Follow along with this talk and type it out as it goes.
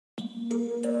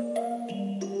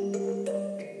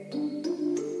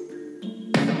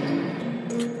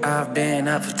I've been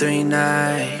up for 3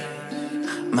 nights.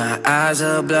 My eyes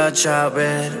are bloodshot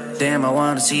red. Damn, I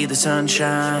wanna see the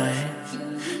sunshine.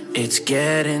 It's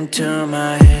getting to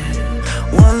my head.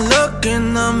 One look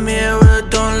in the mirror,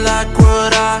 don't like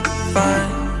what I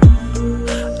find.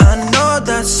 I know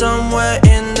that somewhere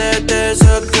in there there's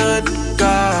a good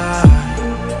guy,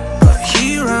 but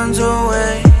he runs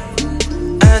away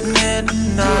at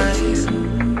midnight.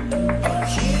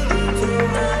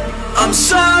 I'm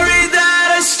sorry that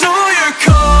I stole your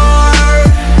car.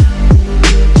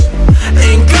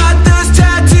 Ain't got those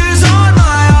tattoos on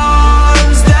my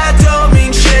arms that don't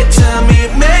mean shit to me.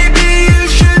 Maybe you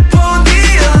should pull the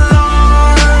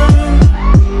alarm,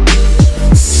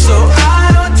 so I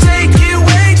don't take it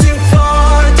way too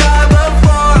far. Die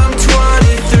before I'm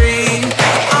 23.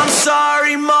 I'm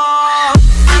sorry, Mom.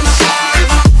 I'm sorry,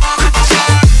 Mom.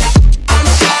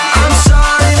 I'm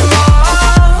sorry,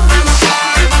 Mom.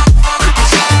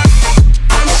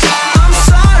 I'm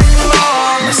sorry,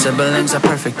 Mom. My siblings are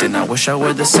perfect and I wish I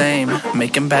were the same.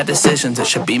 Making bad decisions, it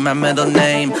should be my middle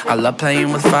name. I love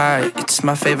playing with fire, it's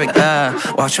my favorite.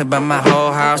 Watch me burn my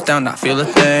whole house down, not feel a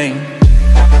thing.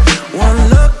 One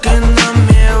look in the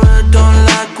mirror, don't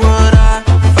like what I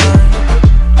find.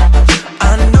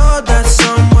 I know that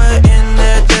somewhere in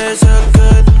there there's a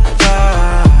good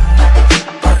guy,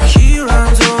 but he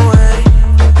runs away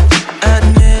at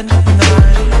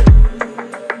midnight.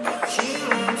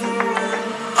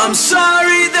 I'm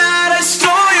sorry that I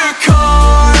stole your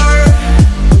car.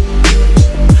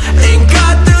 Ain't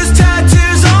got those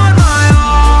tattoos on my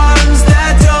arms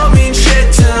that don't mean shit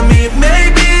to me.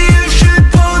 Maybe you should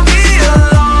pull the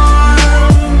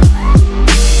alarm,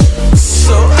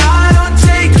 so I don't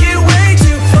take it way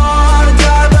too far.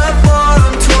 Die before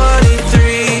I'm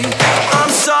 23.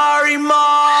 I'm sorry,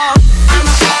 Mom. I'm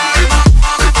sorry,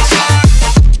 Mom.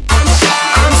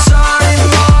 I'm sorry,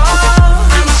 Mom.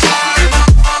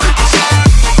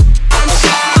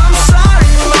 I'm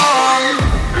sorry, Mom.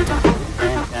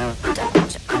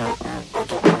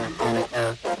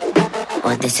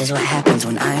 Well, this is what happens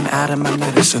when I'm out of my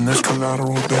Medicine, there's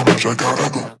collateral damage, I gotta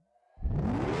go.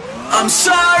 I'm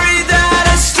sorry that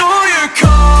I stole your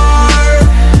car.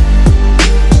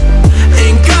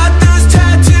 Ain't got those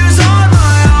tattoos on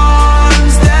my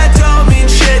arms that don't mean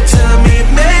shit to me.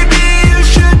 Maybe you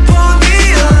should pull the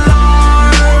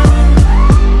alarm,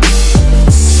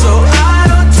 so I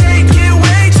don't take it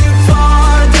way too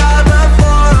far. Die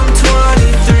before I'm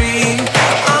 23.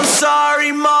 I'm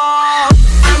sorry, Mom.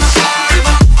 I'm sorry,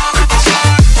 Mom.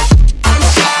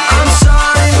 I'm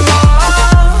sorry, Mom. I'm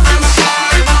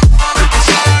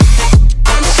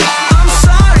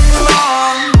sorry, Mom.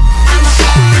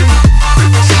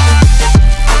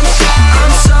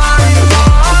 I'm sorry,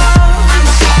 Mom.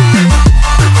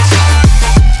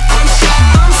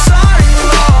 I'm sorry,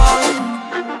 Mom.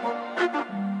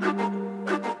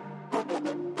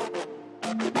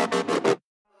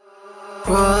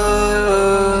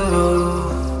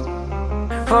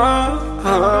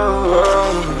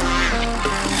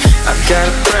 I've got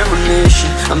a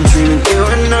premonition, I'm dreaming you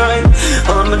and I.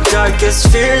 All my darkest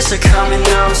fears are coming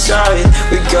outside.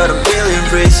 We got a billion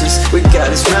races, we got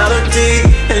this melody,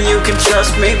 and you can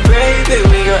trust me, baby,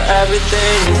 we got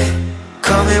everything.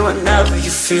 Call me whenever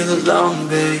you feel alone,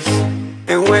 babe,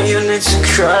 and when you need to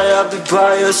cry, I'll be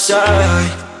by your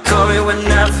side. Call me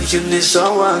whenever you need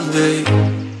someone, babe,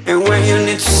 and when you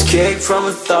need to escape from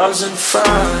 1,000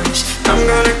 fires. I'm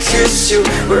gonna kiss you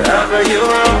wherever you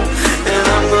are, and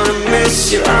I'm gonna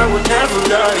miss you, I will never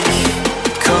lie.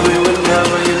 Call me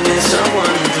whenever you need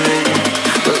someone, babe.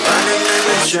 We're running in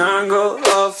the jungle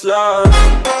of love.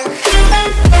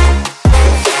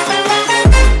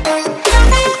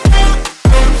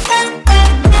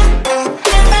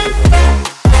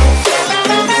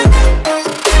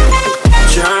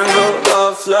 Jungle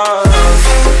of love.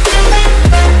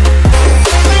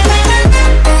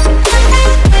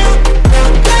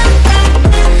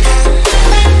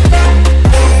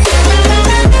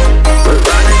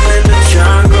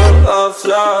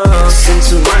 Listen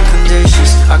to my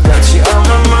conditions, I got you on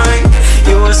my mind.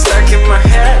 You were stuck in my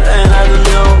head and I don't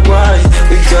know why.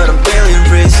 We got a billion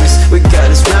races, we got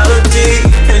this melody,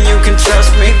 and you can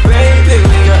trust me, baby,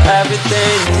 we got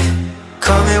everything.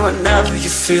 Call me whenever you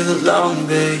feel alone,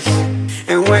 babe,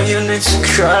 and when you need to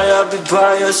cry, I'll be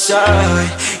by your side.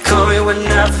 Call me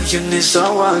whenever you need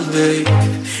someone, babe,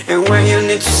 and when you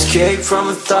need to escape from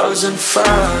 1,000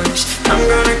 fires. I'm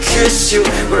gonna kiss you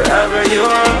wherever you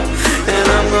are, and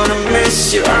I'm gonna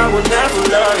miss you, I will never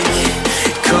lie.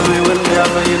 Call me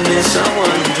whenever you need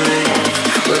someone, babe.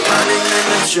 We're running in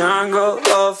the jungle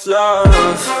of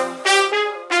love.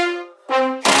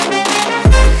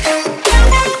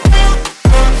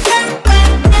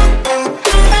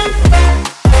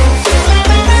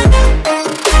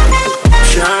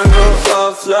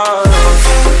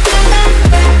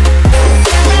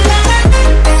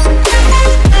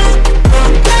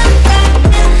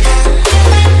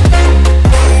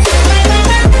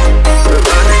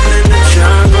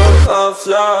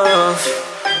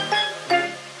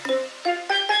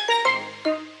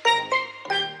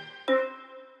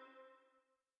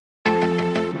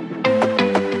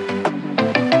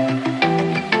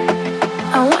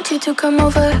 to come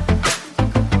over.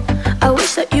 I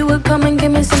wish that you would come and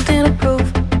give me something to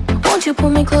prove. Won't you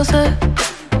pull me closer?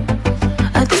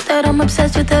 I think that I'm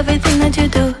obsessed with everything that you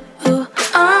do.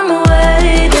 I'm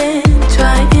waiting,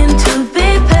 trying to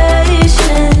be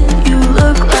patient. You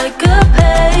look like a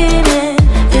painting.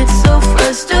 It's so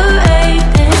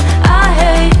frustrating. I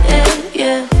hate it,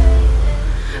 yeah.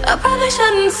 I probably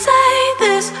shouldn't say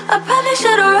this. I probably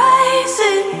should erase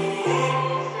it.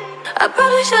 I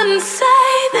probably shouldn't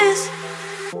say this.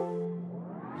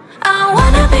 I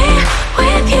wanna be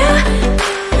with you.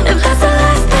 If that's the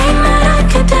last thing that I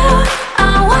could do.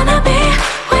 I wanna be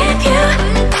with you.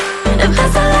 If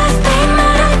that's the last thing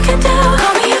that I could do.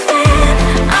 Call me a fan,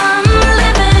 I'm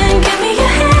living. Give me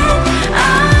your hand,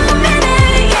 I'm in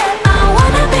it, yeah. I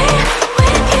wanna be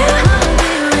with you.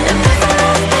 If that's the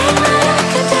last thing that I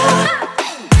could do.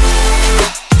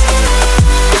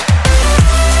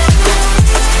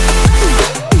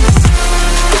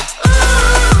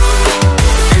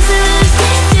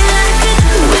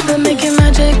 We've been making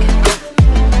magic,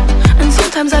 and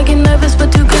sometimes I get nervous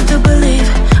but too good to believe.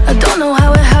 I don't know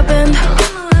how it happened,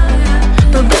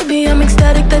 but baby I'm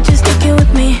ecstatic that you're sticking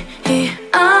with me.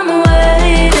 I'm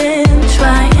waiting,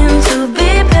 trying to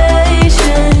be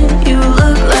patient. You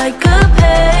look like a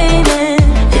painting.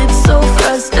 It's so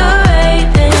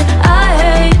frustrating. I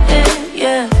hate it,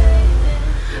 yeah.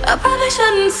 I probably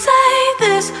shouldn't say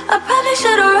this. I probably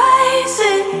should erase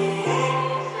it.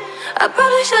 I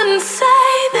probably shouldn't say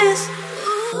this.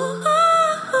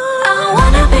 I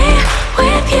wanna be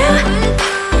with you.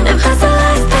 If that's the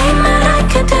last thing that I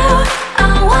could do. I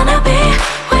wanna be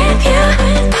with you.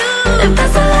 If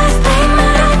that's the last thing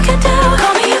that I could do.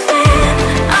 Call me a fan,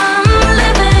 I'm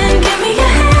living. Give me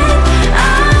your hand,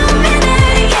 I'm in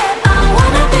it, yeah. I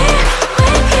wanna be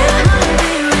with you.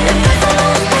 If that's the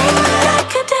last thing that I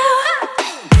could do.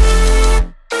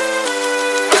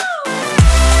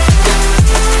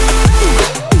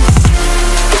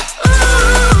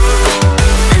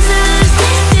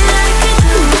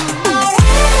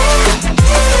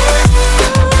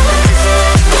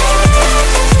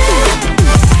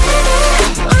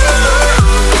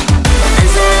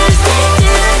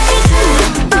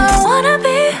 I wanna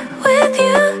be with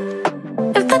you.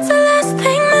 If that's the last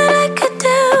thing that I could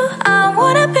do. I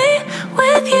wanna be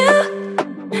with you.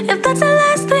 If that's the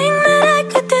last thing that I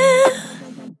could do.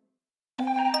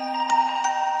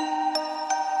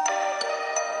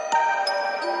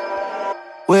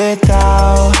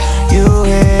 Without you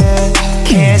here,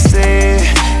 can't sleep,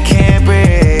 can't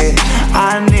breathe.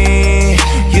 I need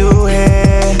you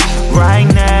here, right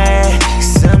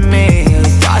next to me.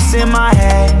 Thoughts in my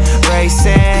head,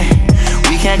 racing.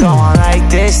 We can't go on like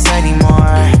this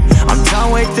anymore. I'm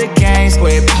done with the games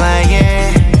we're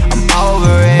playing. I'm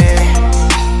over it.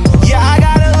 Yeah, I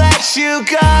gotta let you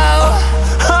go.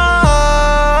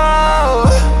 Oh,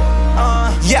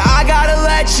 yeah, I gotta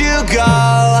let you go.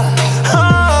 Oh,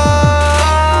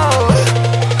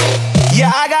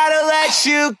 yeah, I gotta let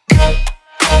you go.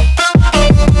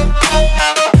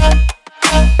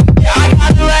 Yeah, I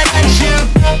gotta let you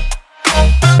go.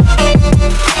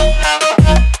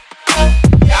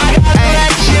 Yeah, I gotta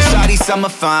let you. Shawty, summer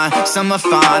fine.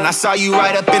 I saw you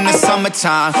right up in the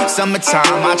summertime.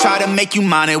 I tried to make you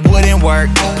mine, it wouldn't work.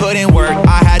 Put in work,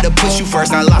 I had to push you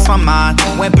first. I lost my mind,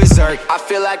 went berserk. I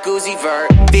feel like Uzi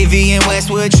Vert. Vivian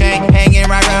Westwood chain hanging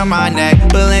right around my neck.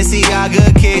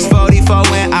 Balenciaga kicks 44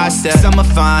 when I step. Summer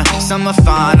fine.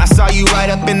 I saw you right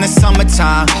up in the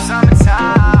summertime.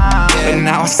 But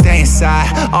now I stay inside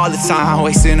all the time,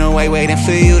 wasting away waiting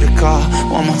for you to call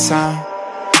one more time.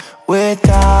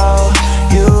 Without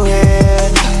you here,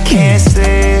 can't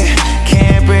sleep,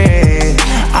 can't breathe.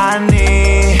 I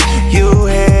need you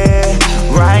here,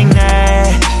 right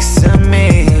next to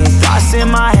me. Thoughts in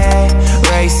my head,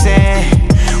 racing.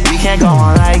 We can't go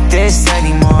on like this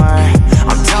anymore.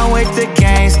 I'm done with the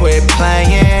games we're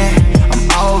playing. I'm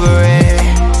over it.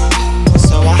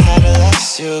 So I had to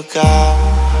let you go.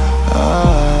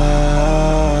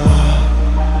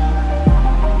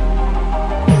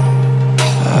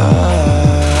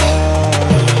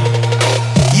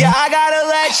 Yeah, I gotta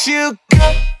let you go.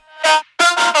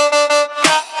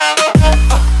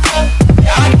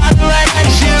 Yeah, I gotta let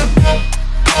you go.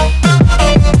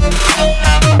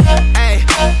 Hey,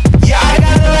 yeah, I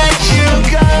gotta let you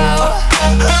go.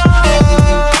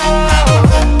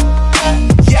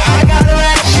 Yeah, I gotta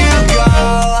let you go.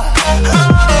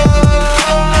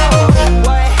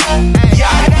 Yeah,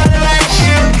 I gotta let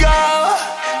you go.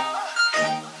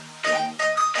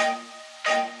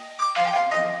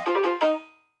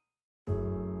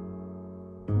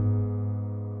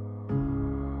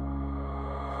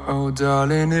 Oh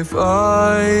darling, if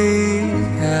I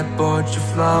had bought you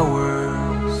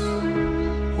flowers,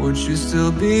 would you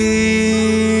still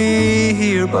be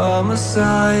here by my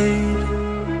side?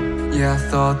 Yeah, I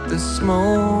thought this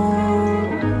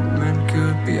moment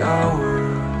could be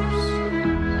ours,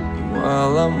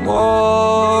 while I'm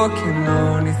walking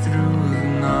lonely through the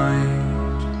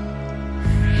night.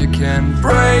 You can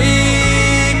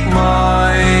break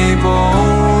my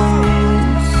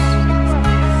bones,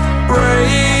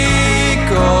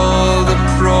 break all the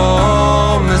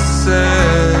promises,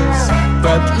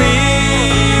 but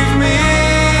leave me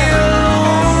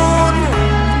alone.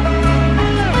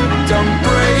 Don't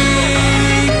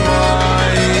break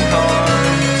my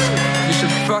heart. You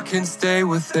should fucking stay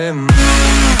with him. You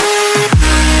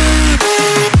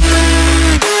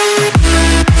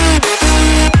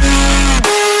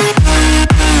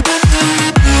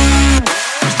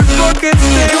should fucking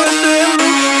stay with him.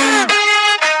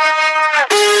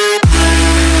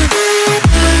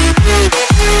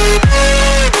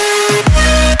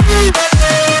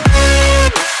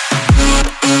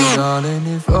 Darling,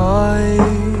 if I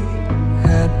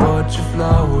had bought you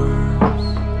flowers,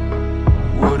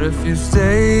 what if you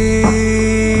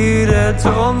stayed at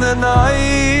home that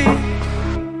night?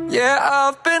 Yeah,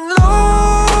 I've been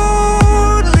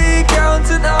lonely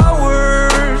counting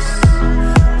hours,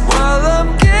 while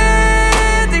I'm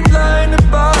getting blinded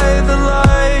by the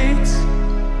light.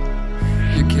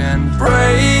 You can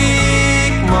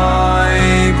break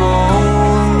my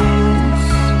bones,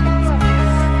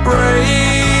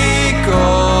 break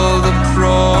all the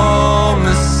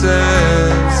promises,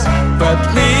 but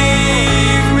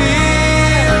leave me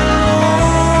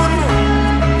alone.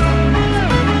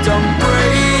 Don't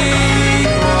break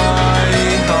my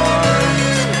heart.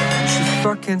 You should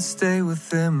fucking stay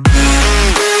with him. You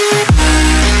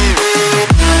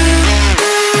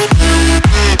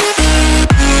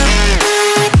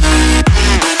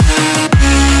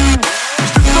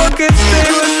should fucking stay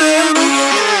with him.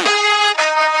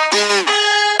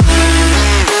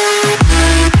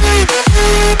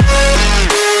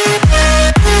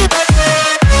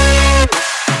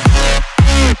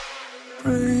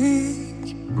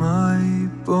 Break my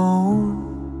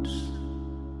bones,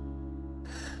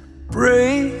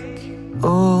 break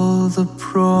all the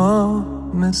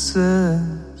promises,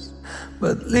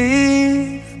 but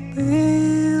leave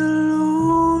me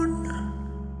alone.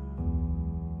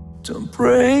 Don't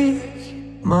break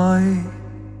my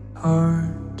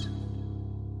heart.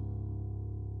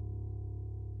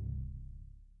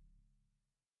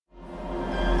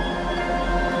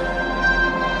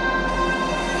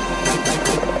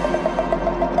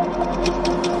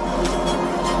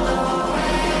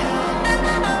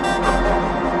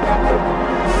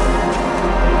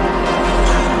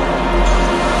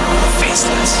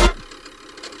 Faceless.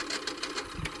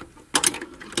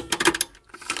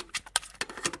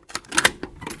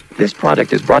 This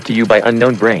product is brought to you by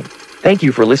Unknown Brain. Thank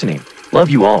you for listening. Love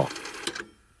you all.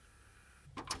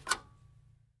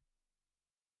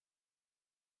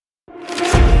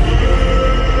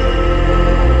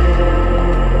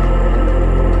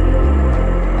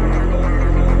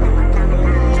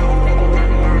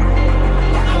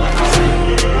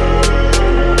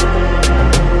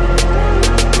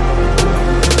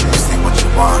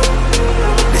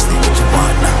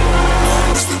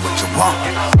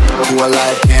 Who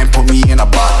alive can't put me in a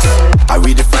box. I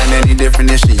redefine any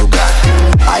definition you got.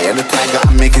 I am the tiger,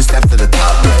 I'm making steps to the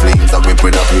top. The flames, I rip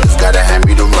it up, you just gotta hand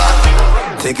me the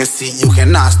rock. Take a seat, you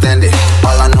cannot stand it.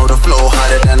 All I know, the flow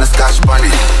harder than a Scotch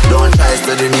bonnet. Don't try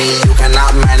study me, you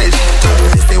cannot manage.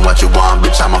 This ain't what you want,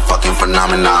 bitch, I'm a fucking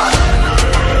phenomenon.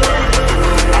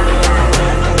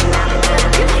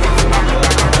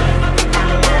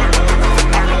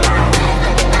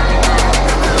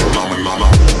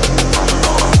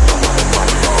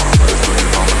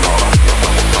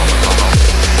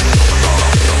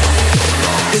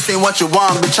 This ain't what you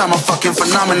want, bitch, I'm a fucking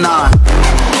phenomenon.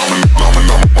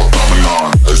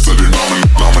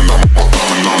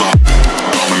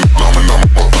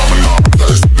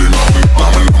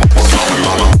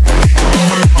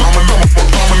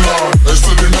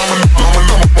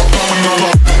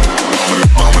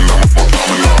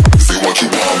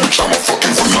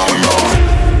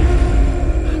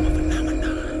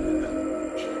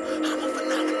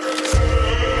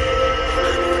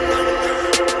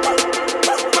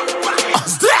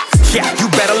 Yeah,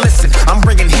 you better listen. I'm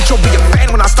bringing heat, you'll be a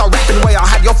fan when I start rapping. Way I'll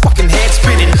have your fucking head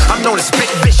spinning. I'm known as spit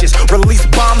vicious, release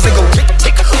bombs and go tick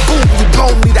tick. Boom, you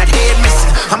blown me that head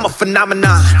missing. I'm a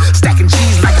phenomenon, stacking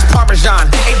cheese like it's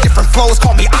Parmesan. 8 different flows,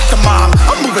 call me Octomom.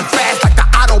 I'm moving fast like the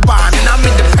Autobahn, and I'm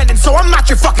independent, so I'm not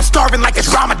your fucking starving like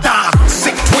it's Ramadan.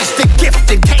 Sick twin.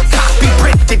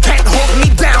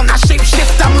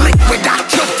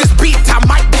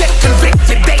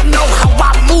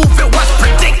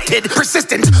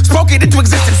 distance. Spoke it into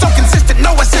existence, so consistent,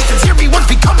 no assistance. Hear me once,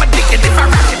 become addicted. If I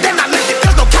rap it, then I live it.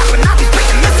 There's no cap and I'll be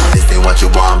speaking. Listen. This ain't what you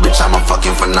want, bitch, I'm a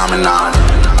fucking phenomenon.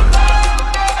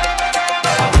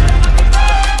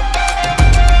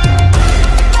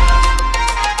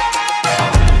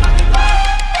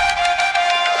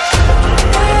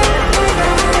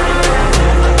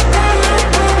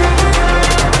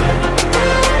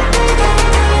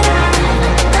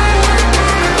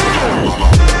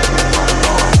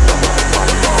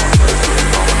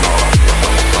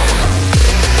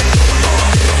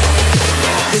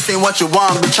 This ain't what you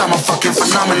want, bitch, I'm a fucking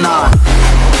phenomenon.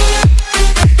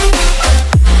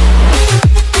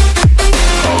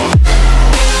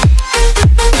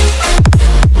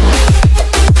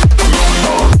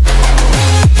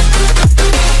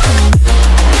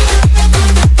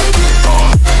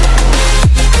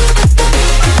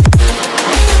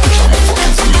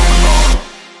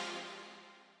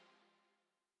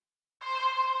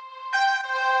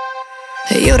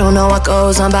 You don't know what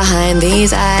goes on behind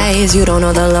these eyes. You don't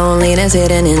know the loneliness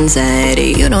hidden inside.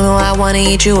 You don't know I wanna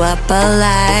eat you up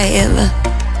alive.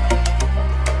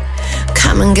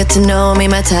 Come and get to know me,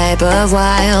 my type of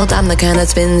wild. I'm the kind that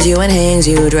spins you and hangs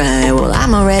you dry. Well,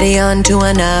 I'm already on to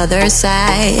another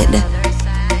side.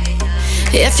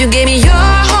 If you gave me your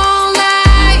whole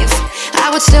life, I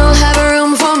would still have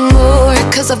room for more.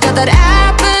 Cause I've got that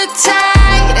appetite.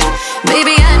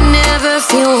 Baby, I never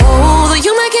feel whole. Though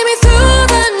you might get me through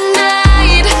the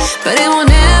night, but it will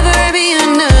never be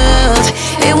enough.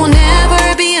 It will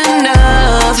never be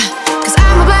enough. Cause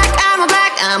I'm a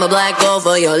black girl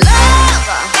for your love.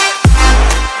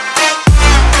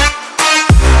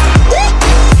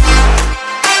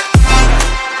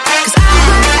 Cause I'm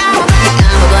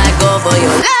a black girl for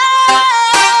your love.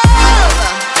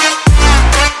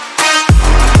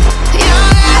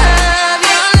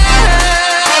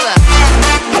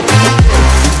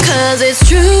 It's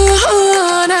true,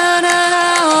 no, no,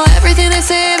 no. Everything they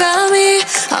say about me,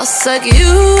 I'll suck you,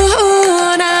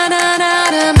 no, no, no,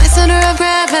 to my center of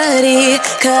gravity.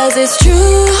 Cause it's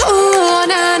true,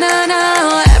 no, no,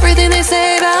 no. Everything they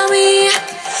say about me,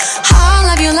 I'll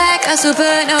love you like a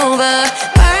supernova,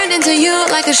 burned into you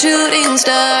like a shooting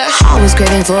star. Always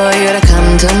craving for you to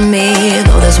come to me.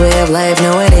 Though this way of life,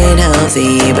 no, it ain't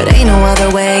healthy, but ain't no other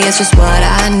way, it's just what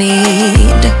I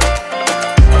need.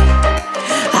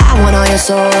 I want all your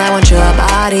soul, I want your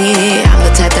body. I'm the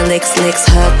type that licks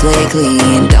her play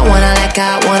clean. Don't wanna let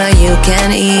go, wanna you can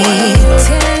eat.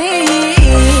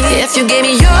 If you gave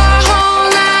me your whole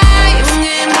life,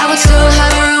 I would still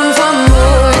have room for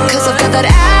more. Cause I've got that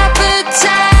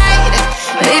appetite.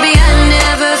 Baby, I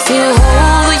never feel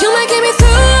whole. You might get me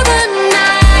through the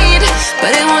night,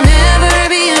 but it will never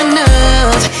be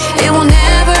enough. It will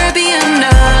never be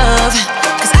enough.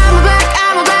 Cause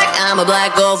I'm a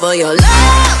black girl for your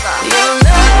love. Your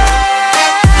love.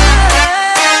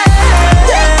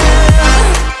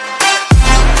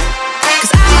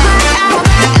 Cause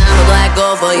I'm a black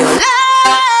girl for your love.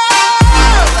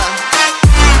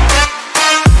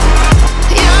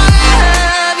 Your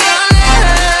love, your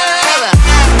love.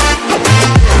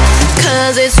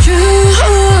 Cause it's true,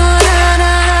 no,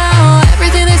 no, no.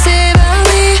 Everything they say about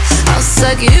me, I'll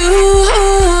suck you,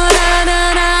 no, no,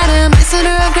 no, to my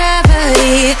center of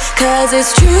gravity. Cause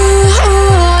it's true,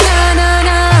 no, no,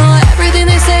 no. Everything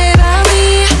they say about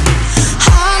me,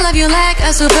 I'll love you like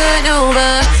a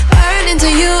supernova, burn into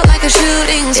you like a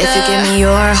shooting star. If you give me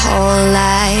your whole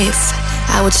life,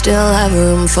 I would still have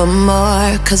room for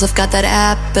more. Cause I've got that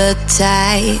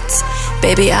appetite.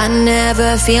 Baby, I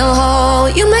never feel whole.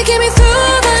 You might get me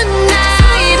through the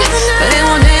night, but it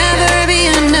will never be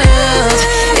enough.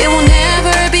 It will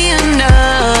never be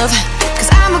enough. Cause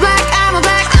I'm a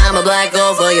black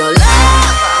girl for your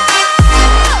love.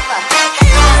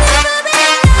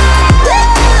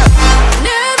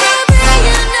 Never be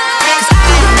enough. Cause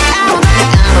I'm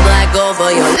a black girl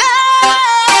for your love.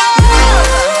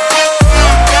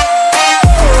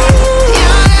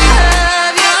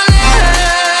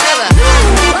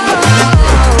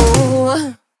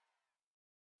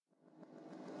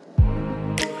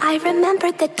 I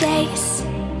remember the days,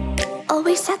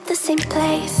 always at the same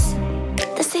place,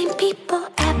 the same people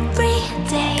every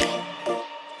day.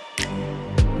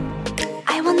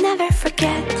 I will never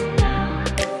forget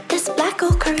this black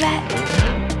old Corvette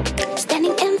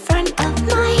standing in front of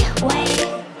my way.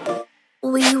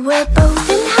 We were both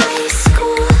in high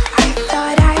school. I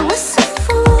thought I was a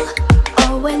fool.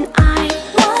 Oh, when I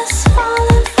was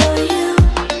falling for you,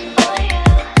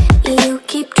 you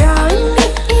keep drawing me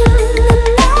in,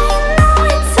 and I know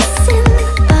it's a sin,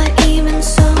 but even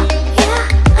so, yeah,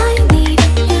 I need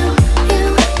you, you.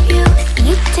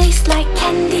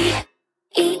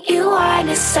 on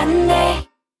a Sunday.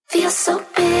 Feels so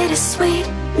bittersweet,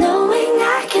 knowing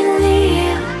I can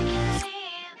leave.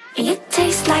 You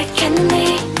taste like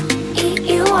candy. Eat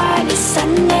you on a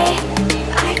Sunday.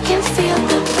 I can feel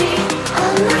the beat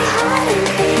of my heart and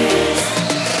peace.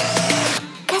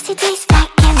 'Cause you taste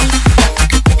like candy.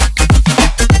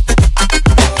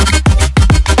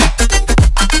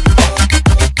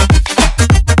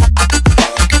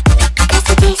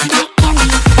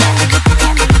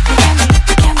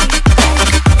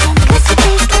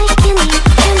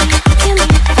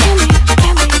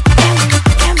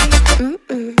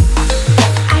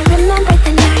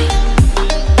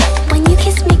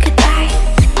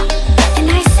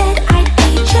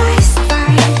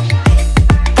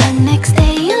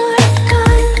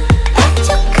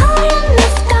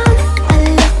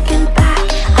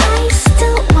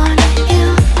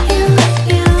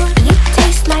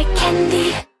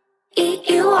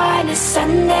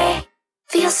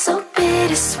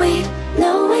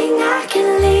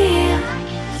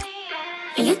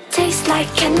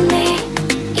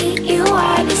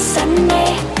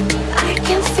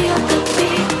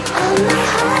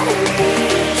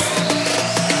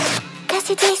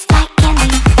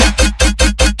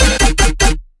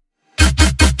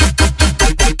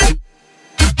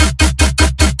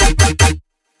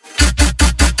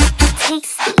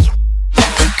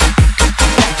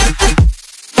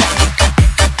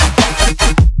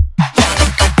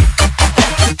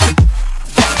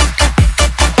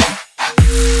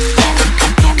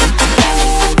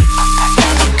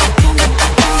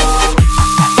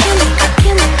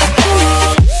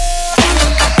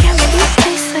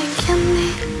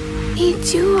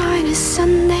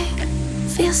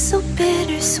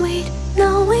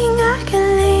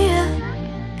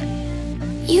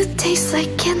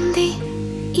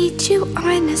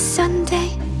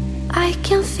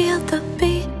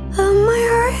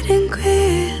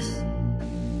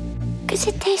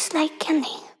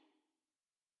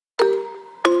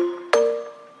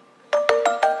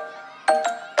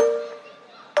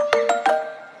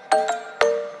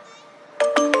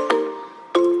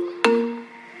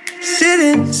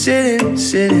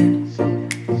 Sitting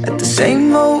at the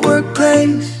same old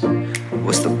workplace.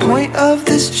 What's the point of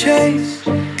this chase?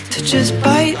 To just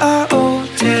bite our old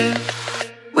tail.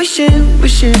 Wishing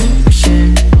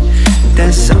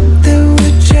that something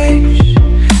would change,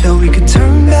 that we could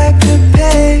turn back the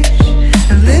page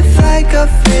and live like our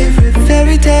favorite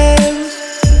fairy tales.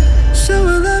 So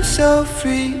a love so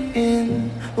free in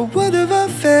a world of our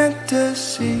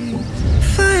fantasies,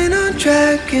 flying on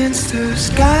dragons through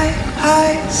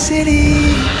sky-high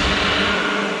cities.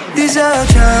 These are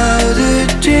childhood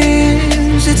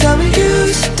dreams. It's how we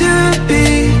used to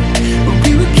be when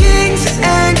we were kings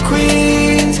and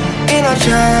queens in our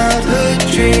childhood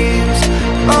dreams.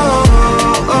 Oh,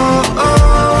 oh, oh,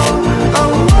 oh,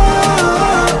 oh,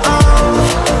 oh, oh,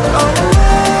 oh.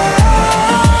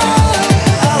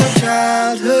 Our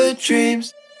childhood dreams.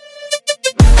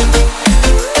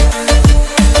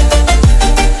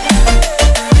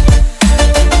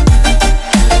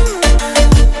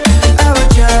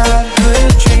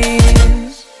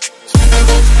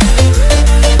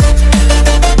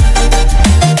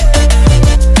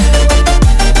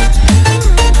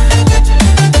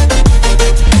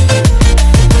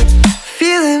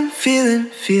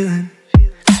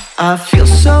 I feel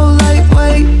so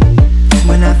lightweight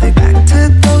when I think back to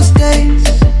those days,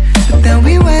 but then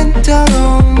we went our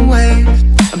own ways.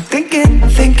 I'm thinking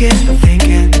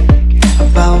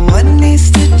about what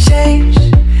needs to change,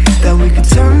 that we could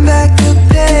turn back the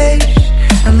page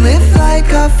and live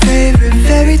like our favorite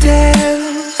fairy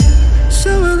tales.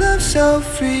 So a love so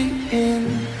free in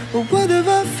a world of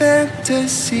our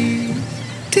fantasies,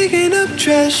 digging up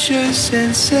treasures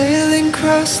and sailing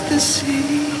across the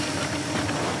sea.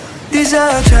 These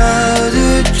are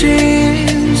childhood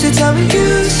dreams. It's how we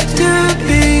used to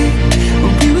be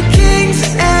when we were kings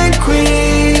and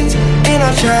queens in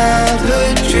our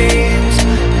childhood dreams.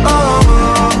 Oh,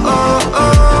 oh, oh,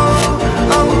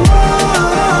 oh, oh,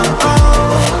 oh,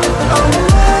 oh, oh.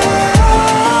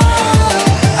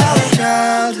 Our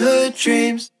childhood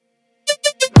dreams.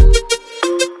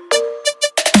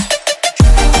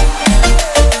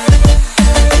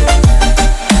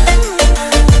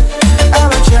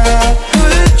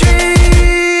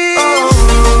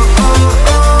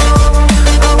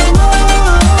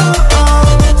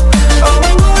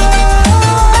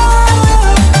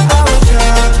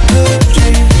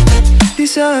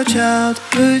 Our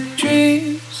childhood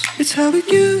dreams. It's how it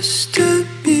used to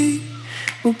be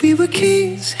when we were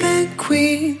kings and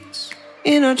queens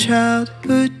in our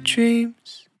childhood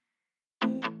dreams.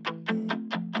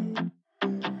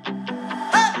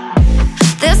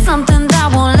 something that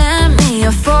won't let me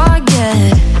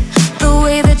forget the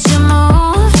way that you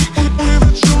move.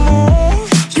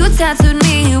 You tattooed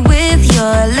me with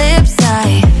your lips.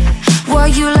 I wore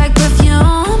you like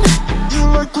perfume.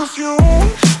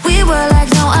 We were like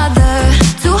no other,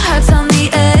 two hearts on the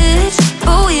edge,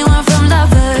 but we went from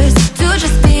lovers to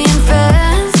just being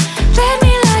friends. Played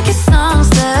me like a song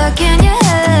stuck in your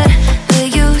head, but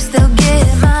you still get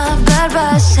my blood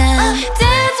rushing.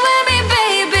 Dance with me,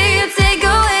 baby, you take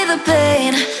away the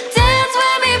pain. Dance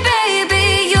with me, baby,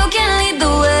 you can lead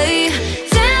the way.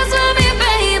 Dance with me,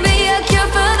 baby, a cure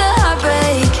for the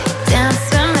heartbreak. Dance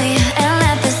with me and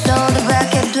let this old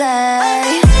record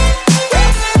play.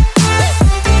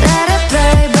 Let it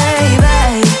play, baby.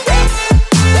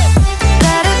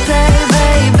 Let it play,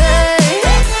 baby.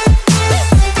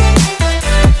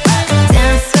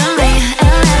 Dance with me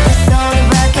and let this old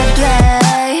record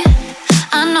play.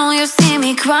 I know you see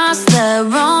me cross the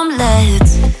room,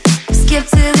 let's skip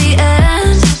to the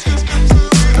end.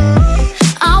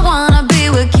 I wanna be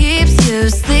what keeps you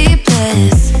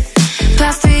sleepless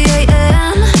past 3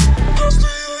 a.m.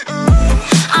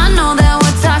 I know that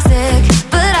we're toxic,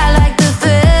 but I like the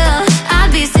thrill. I'd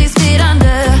be 6 feet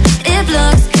under if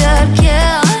looks could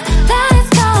kill. Let's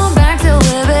go back to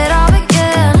where it all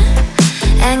began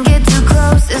and get too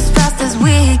close as fast as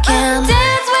we can.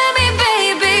 Dance with me,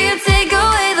 baby, you take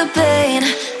away the pain.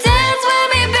 Dance with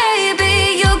me, baby,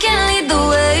 you can lead the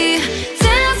way.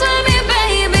 Dance with me,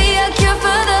 baby, a cure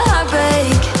for the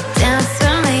heartbreak. Dance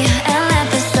with me and let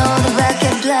this old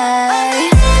record play.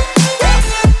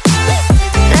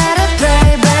 Let it play,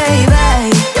 baby.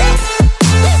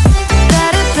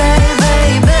 Let it play,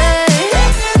 baby.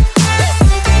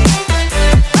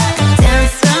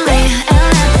 Dance with me and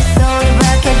let this old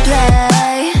record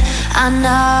play. I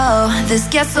know this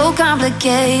gets so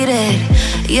complicated.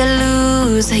 You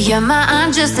lose your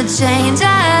mind just to change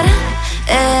it,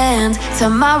 and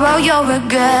tomorrow you'll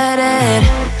regret it.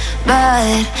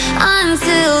 But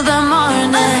until the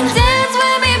morning, dance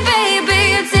with me, baby,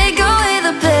 you take away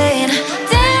the pain.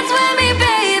 Dance with me,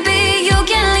 baby, you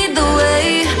can lead the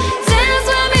way. Dance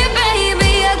with me,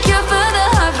 baby, a cure for the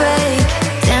heartbreak.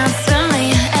 Dance with me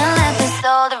and let this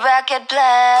old record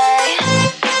play.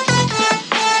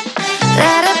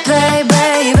 Let it play,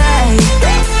 baby.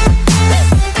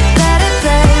 Let it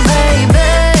play, baby.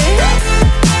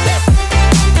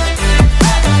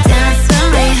 Dance with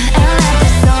me and let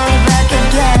this old record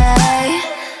play.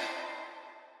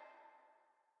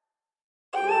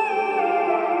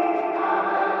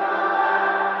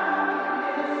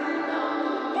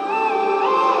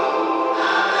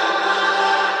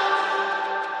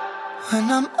 When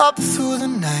I'm up through the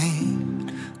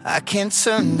night, I can't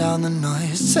turn down the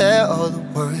noise. Say all the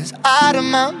words out of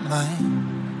my mind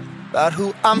about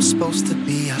who I'm supposed to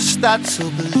be. I start to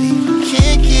believe I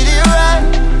can't get it right.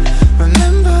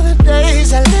 Remember the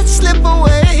days I let slip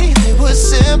away, they were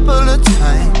simpler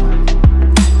times.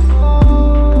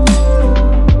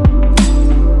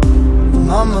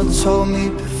 Mama told me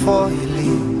before you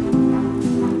leave,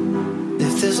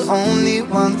 if there's only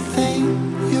one thing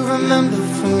you remember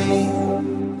from me,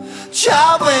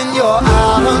 child, when you're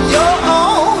out on your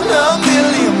own, a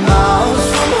million miles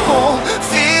from home,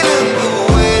 feeling the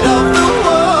weight of the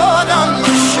world on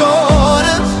your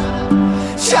shoulders.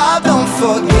 Child, don't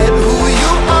forget who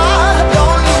you are,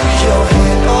 don't lose your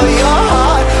head or your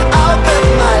heart. I'll bet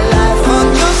my life on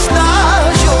your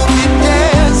stars. You'll be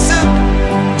dancing,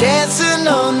 dancing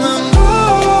on the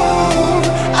moon.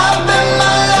 I'll bet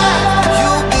my life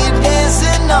you'll be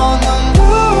dancing on the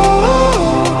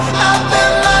moon. I'll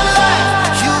bet my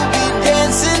life you'll be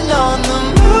dancing on the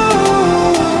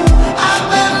moon. I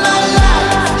bet my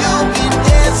life you'll be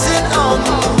dancing on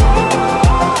the moon.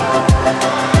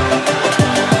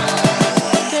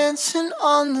 Dancing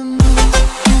on the moon.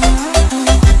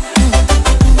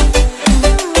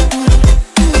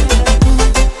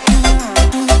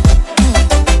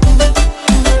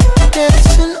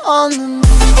 Dancing on the moon.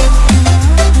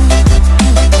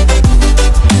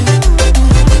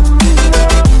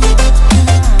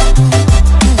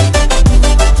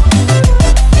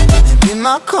 Maybe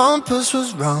my compass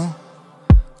was wrong,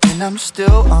 and I'm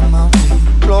still on my way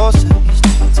closer each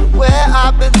day to where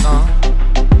I belong.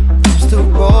 I'm still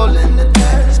rolling the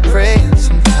dice, praying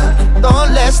sometimes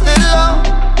don't last it long.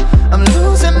 I'm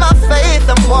losing my faith,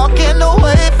 I'm walking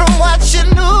away from what you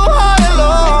knew all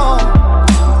along.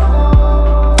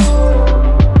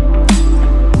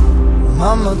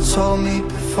 Mama told me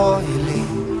before you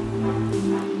leave,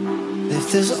 if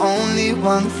there's only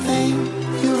one thing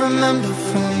you remember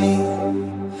from me,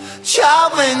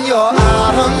 child, when you're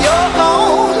out on your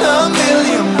own, a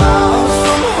million miles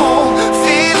from home,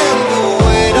 feeling the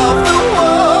weight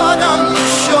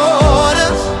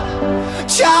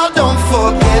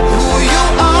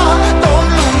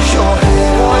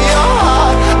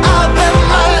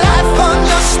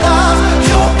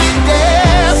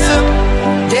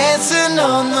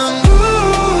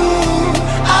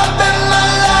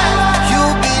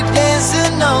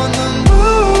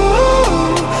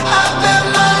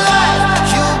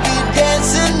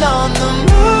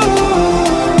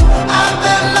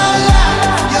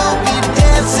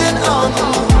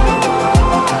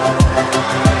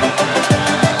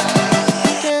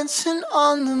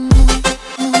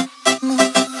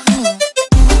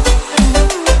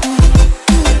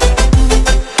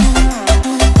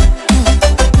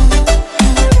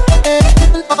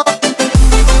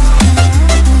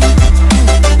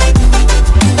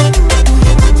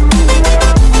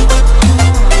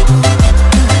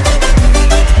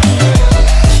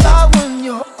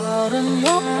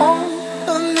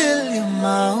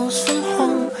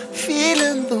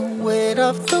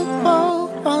of the world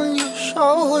on your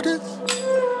shoulders.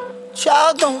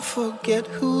 Child, don't forget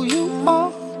who you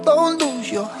are. Don't lose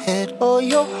your head or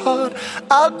your heart.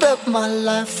 I'll bet my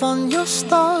life on your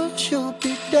stars. You'll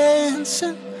be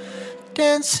dancing,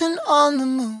 dancing on the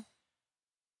moon.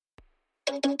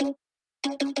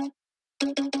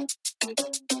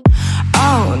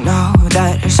 Oh no,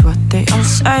 that is what they all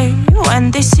say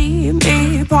when they see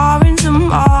me pouring some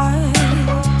wine.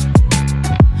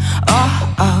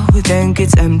 Oh, then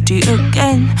gets empty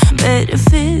again. Better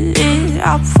fill it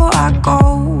up before I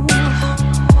go.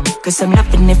 Cause I'm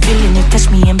loving it, feeling it, touch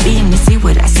me and being it. See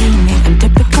what I see in it, I'm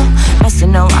typical.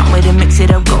 Messing around with it, mix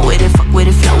it up, go with it, fuck with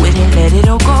it, flow with it, let it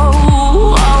all go.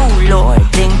 Oh Lord,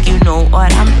 think you know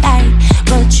what I'm like,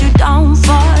 but you don't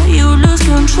fall, you lose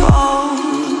control.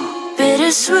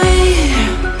 Bittersweet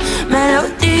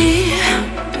melody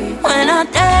when I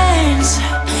dance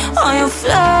on your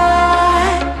fly.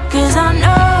 Cause I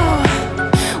know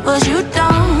what you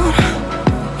don't,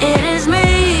 it is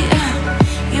me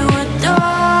you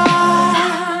adore.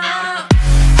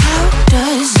 How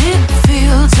does it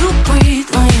feel to breathe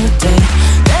when you're dead?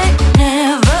 They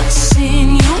never seen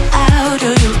you out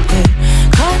of your bed.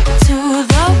 Cut to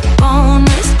the bone,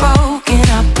 it's broken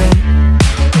up and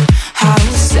how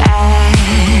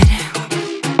sad.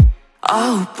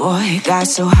 Oh boy, got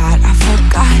so hot I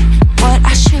forgot what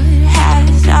I should have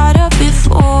thought of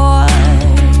before.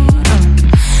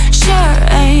 Sure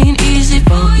ain't easy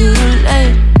for you to let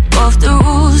go of the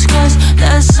rules, cause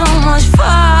there's so much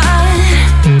fun.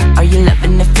 Are you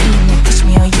loving it, feeling it, touch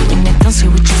me, are you in it? Don't say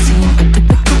what you see, I'm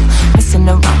typical. Messing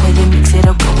around with it, mix it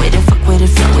up, go with it, fuck with it,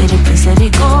 flow with it, please let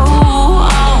it go.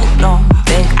 Oh no,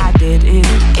 think I did it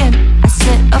again. I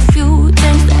said a few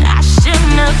things that I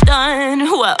shouldn't have done.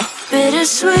 Well,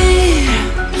 bittersweet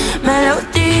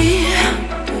melody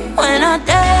when I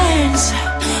dance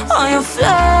on your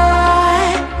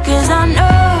fly. Cause I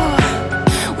know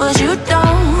what you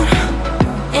don't,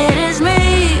 it is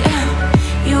me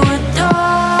you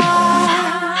adore.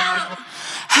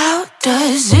 How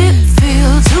does it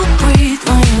feel to breathe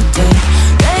when you're dead?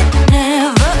 They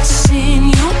never seen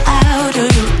you out of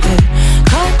your bed.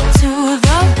 Cut to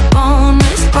the bone,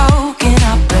 it's broken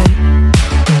up and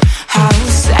how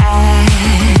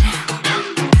sad.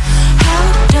 How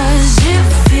does it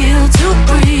feel to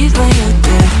breathe when you're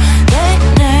dead? They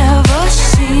never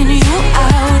seen you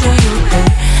out of your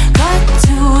bed. Cut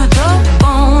to the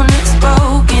bone, it's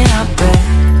broken up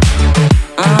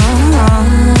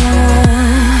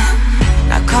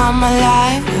Now come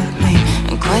alive with me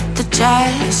and quit the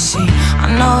jealousy. I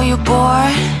know you're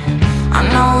bored, I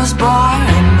know it's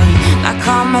boring me. Now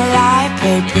come alive,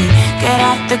 baby, get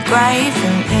out the grave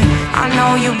and I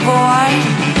know you're bored.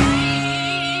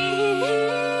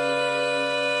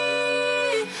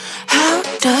 How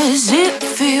does it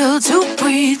feel to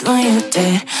breathe when you're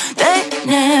dead? They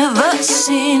never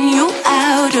seen you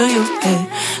out of your bed.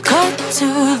 Cut to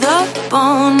the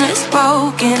bone, it's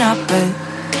broken up and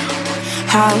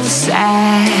how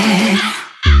sad.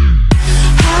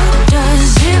 How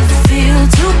does it feel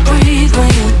to breathe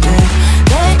when you're dead?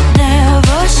 They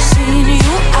never seen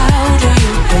you out of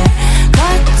your bed.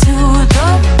 Cut to the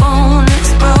bone,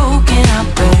 it's broken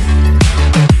up and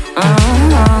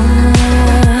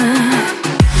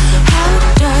how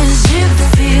does it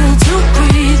feel to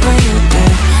breathe when you're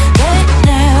dead? They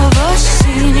never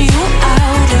seen you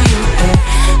out of your bed.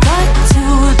 Cut to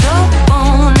the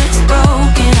bone, it's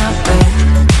broken up and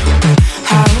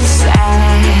how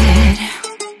sad.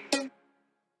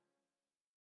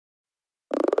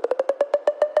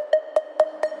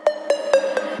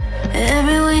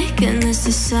 Every weekend is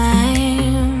the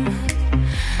same.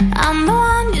 I'm the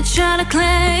one you try to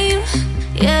claim.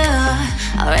 Yeah,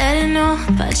 I already know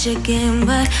about your game,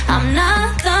 but I'm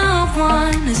not the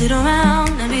one to sit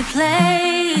around and be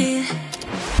played.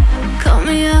 Call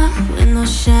me up with no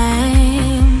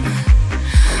shame.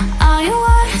 All your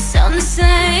words sound the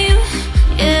same.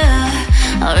 Yeah,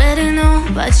 I already know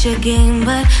about your game,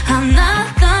 but I'm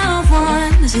not the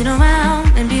one to sit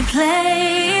around and be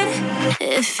played.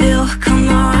 If you come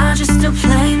around just to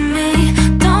play me,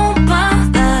 don't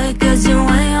bother, cause you're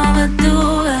way overdue.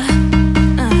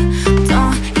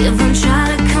 Don't even try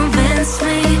to convince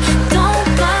me. Don't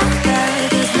bother,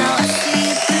 cause now I see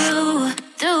you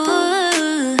through.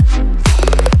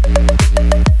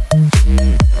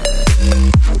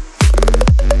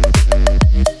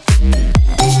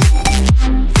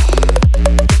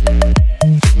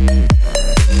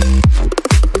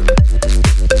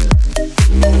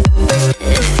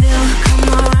 If you come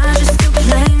around just to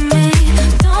play me,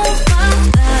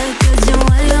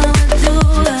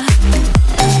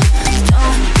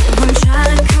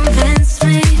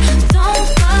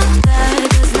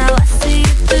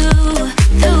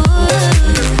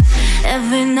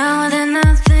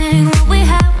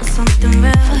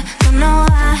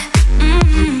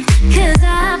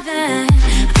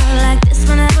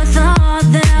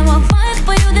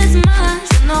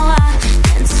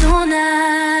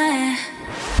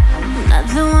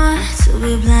 to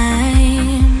be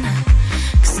blamed,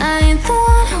 'cause I ain't the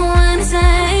one who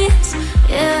entertains.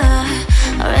 Yeah,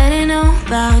 I already know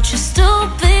about your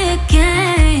stupid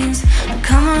games.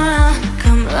 Come around,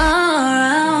 come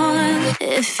around.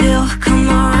 If you come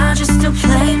around just to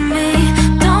play me,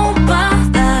 don't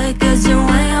bother, 'cause you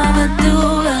ain't overdue.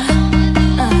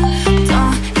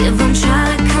 Don't even try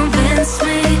to convince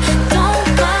me. Don't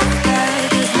bother,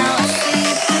 'cause now I see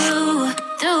you through.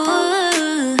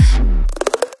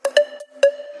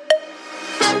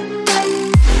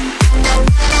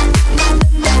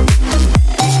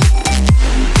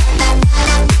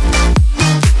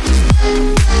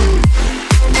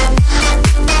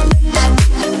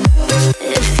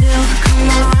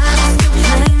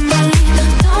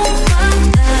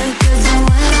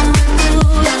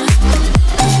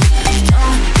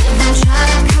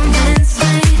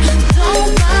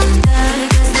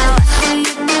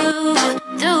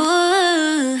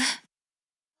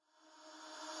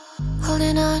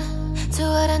 Holding on to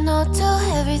what I know, to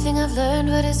everything I've learned.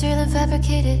 What is real and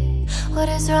fabricated? What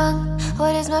is wrong?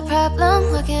 What is my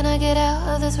problem? What can I get out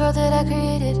of this world that I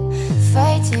created?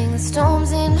 Fighting the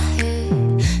storms in my head.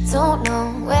 Don't know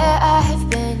where I have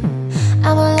been.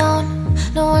 I'm alone,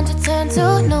 no one to turn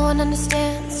to. No one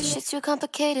understands, shit's too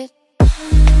complicated.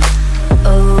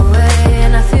 Away,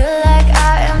 and I feel like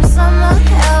I am someone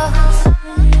else.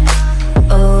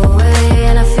 Away,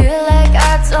 and I feel like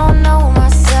I don't know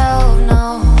myself, no.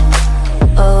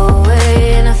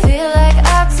 Away, and I feel like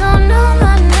I don't know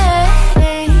my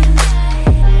name.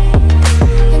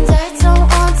 And I don't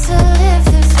want to live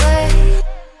this way.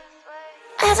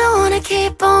 I don't wanna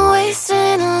keep on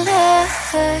wasting a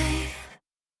life.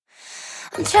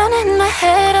 I'm drowning in my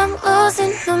head, I'm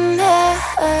losing the mind.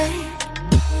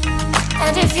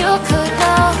 And if you could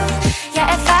know,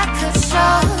 yeah, if I could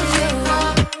show you,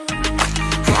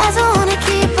 I don't wanna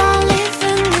keep on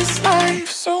living this life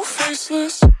so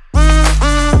faceless.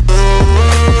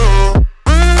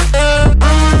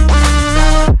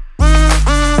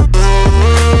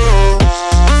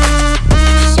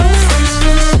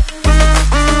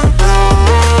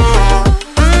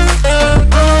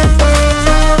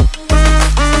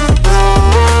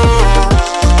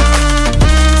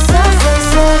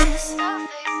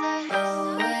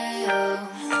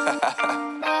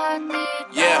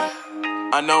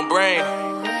 Unknown brain,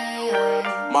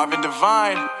 Marvin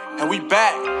Divine, and we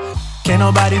back. Can't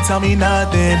nobody tell me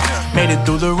nothing. Made it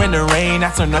through the rain and rain,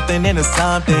 I turn nothing into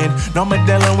something. No more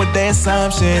dealing with their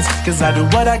assumptions, 'cause I do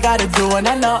what I gotta do and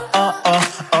I know,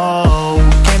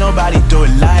 can't nobody do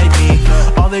it like me.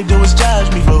 All they do is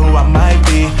judge me for who I might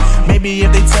be. Maybe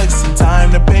if they took some time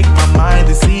to pick my mind,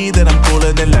 they see that I'm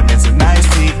cooler than lemons and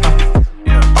iced tea.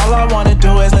 All I wanna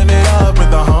do is live it up with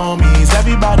the homies.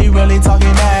 Everybody really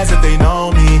talking as if they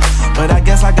know me, but I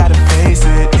guess I gotta face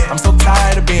it. I'm so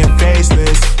tired of being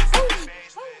faceless.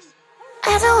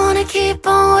 I don't wanna keep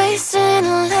on wasting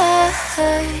a life.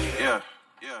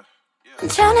 I'm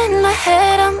drowning in my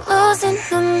head, I'm losing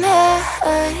the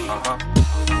mind.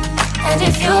 And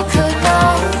if you could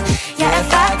know, yeah,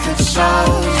 if I could show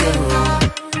you,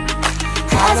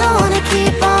 I don't wanna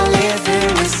keep on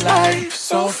living this life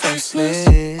so faceless.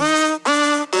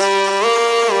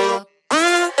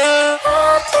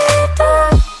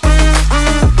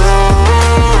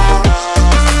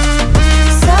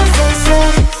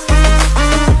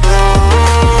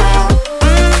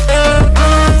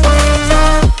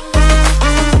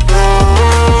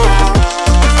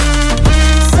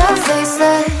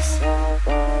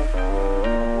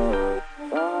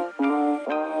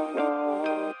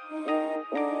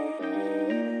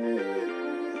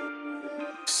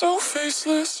 So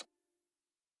faceless.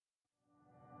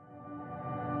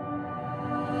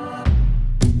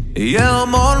 Yeah,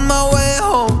 I'm on my way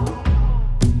home.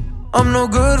 I'm no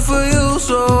good for you,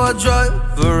 so I drive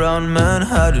around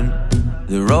Manhattan.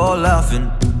 They're all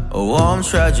laughing, oh, I'm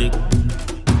tragic.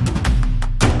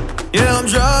 Yeah, I'm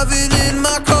driving in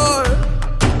my car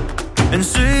and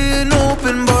seeing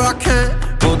open, but I can't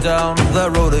go down that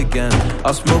road again.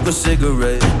 I'll smoke a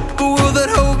cigarette, but will that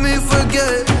help me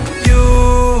forget you?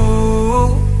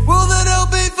 Will that help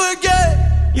me forget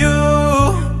you?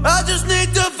 I just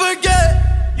need to forget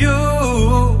you.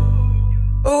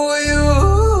 Oh, you.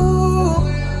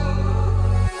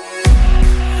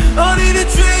 I need to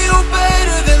treat you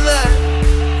better than that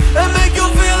and make you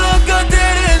feel like I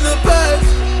did in the past.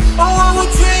 Oh, I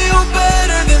will treat you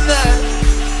better than that.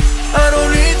 I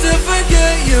don't need to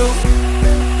forget you.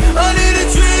 I need to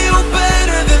treat you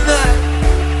better than that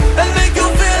and make you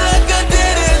feel like I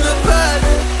did it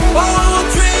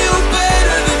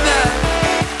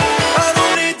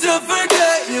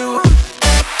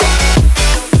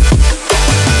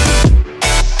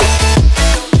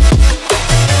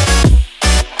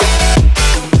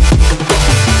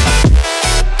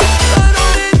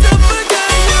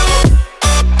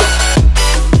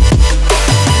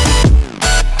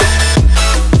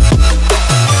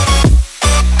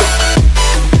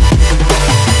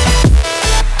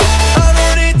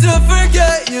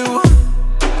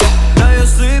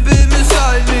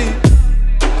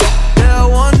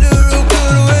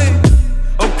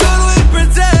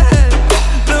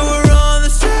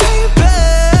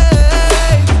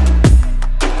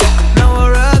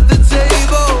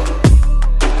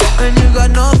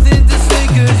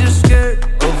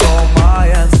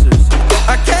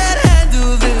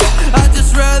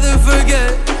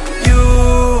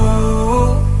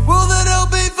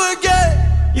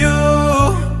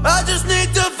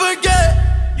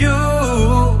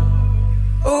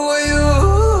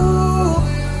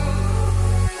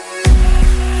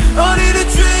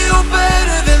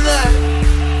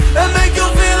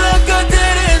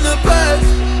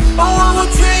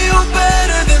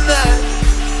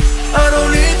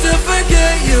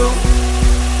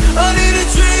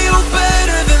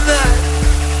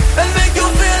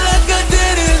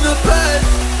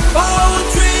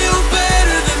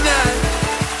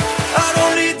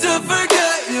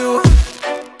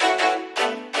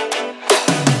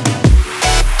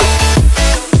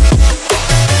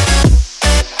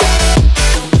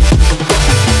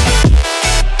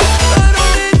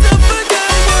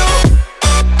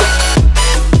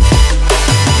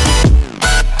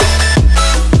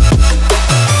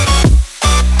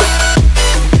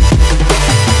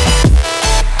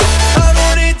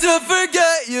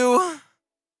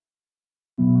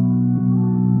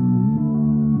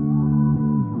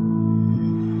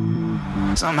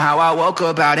Somehow I woke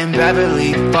up out in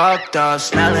Beverly, fucked up,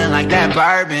 smelling like that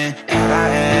bourbon. And I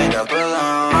end up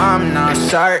alone, I'm not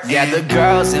certain. Yeah, the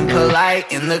girls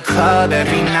impolite in the club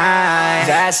every night.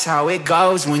 That's how it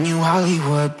goes when you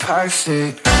Hollywood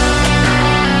perfect.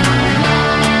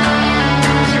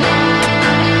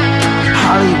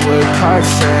 Hollywood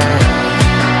perfect.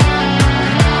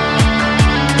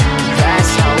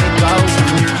 That's how it goes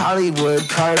when you Hollywood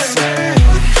perfect.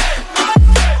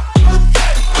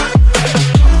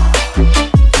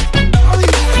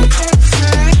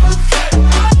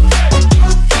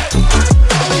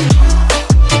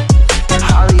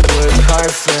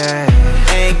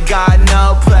 Ain't got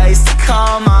no place to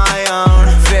call my own.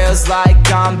 Feels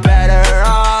like I'm better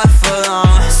off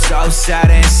alone. So sad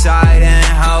inside and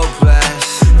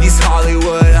hopeless. These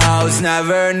Hollywood hoes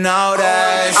never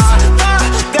notice.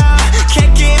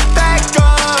 Can't get back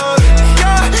on.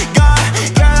 You're gone,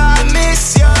 girl, I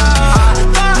miss you.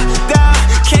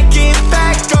 Can't get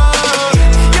back on.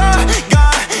 You're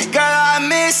gone, girl, I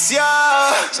miss you.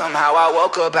 Somehow I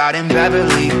woke up out in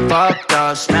Beverly, fucked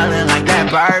up, smelling like that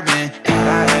bourbon. And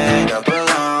I end up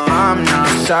alone, I'm not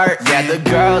certain. Yeah, the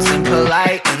girls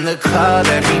impolite in the club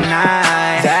every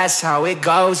night. That's how it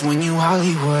goes when you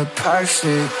Hollywood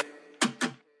perfect.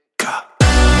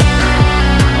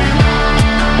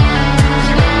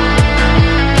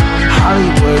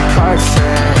 Hollywood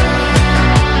perfect.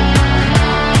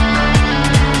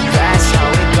 That's how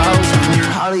it goes when you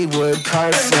Hollywood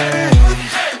perfect.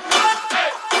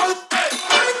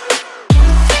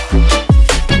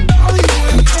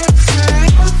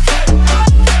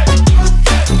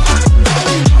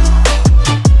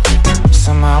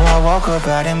 Woke up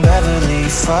out in Beverly,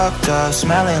 fucked up,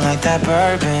 smelling like that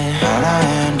bourbon. How'd I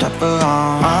end up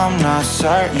alone? I'm not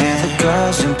certain. Yeah, the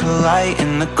girls impolite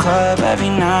in the club every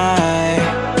night.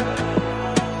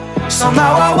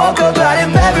 Somehow I woke up out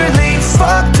in Beverly,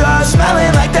 fucked up,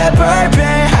 smelling like that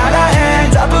bourbon. How'd I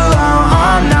end up alone?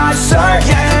 I'm not certain.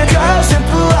 Yeah, the girls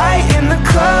impolite in the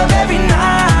club every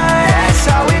night. That's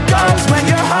how it goes when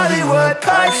you're Hollywood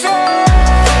perfect.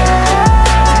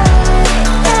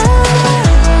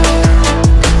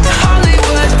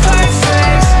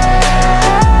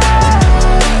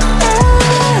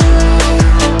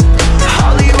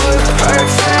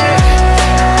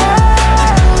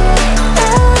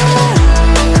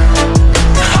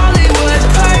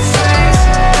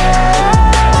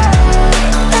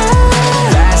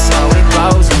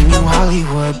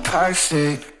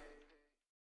 Perfect.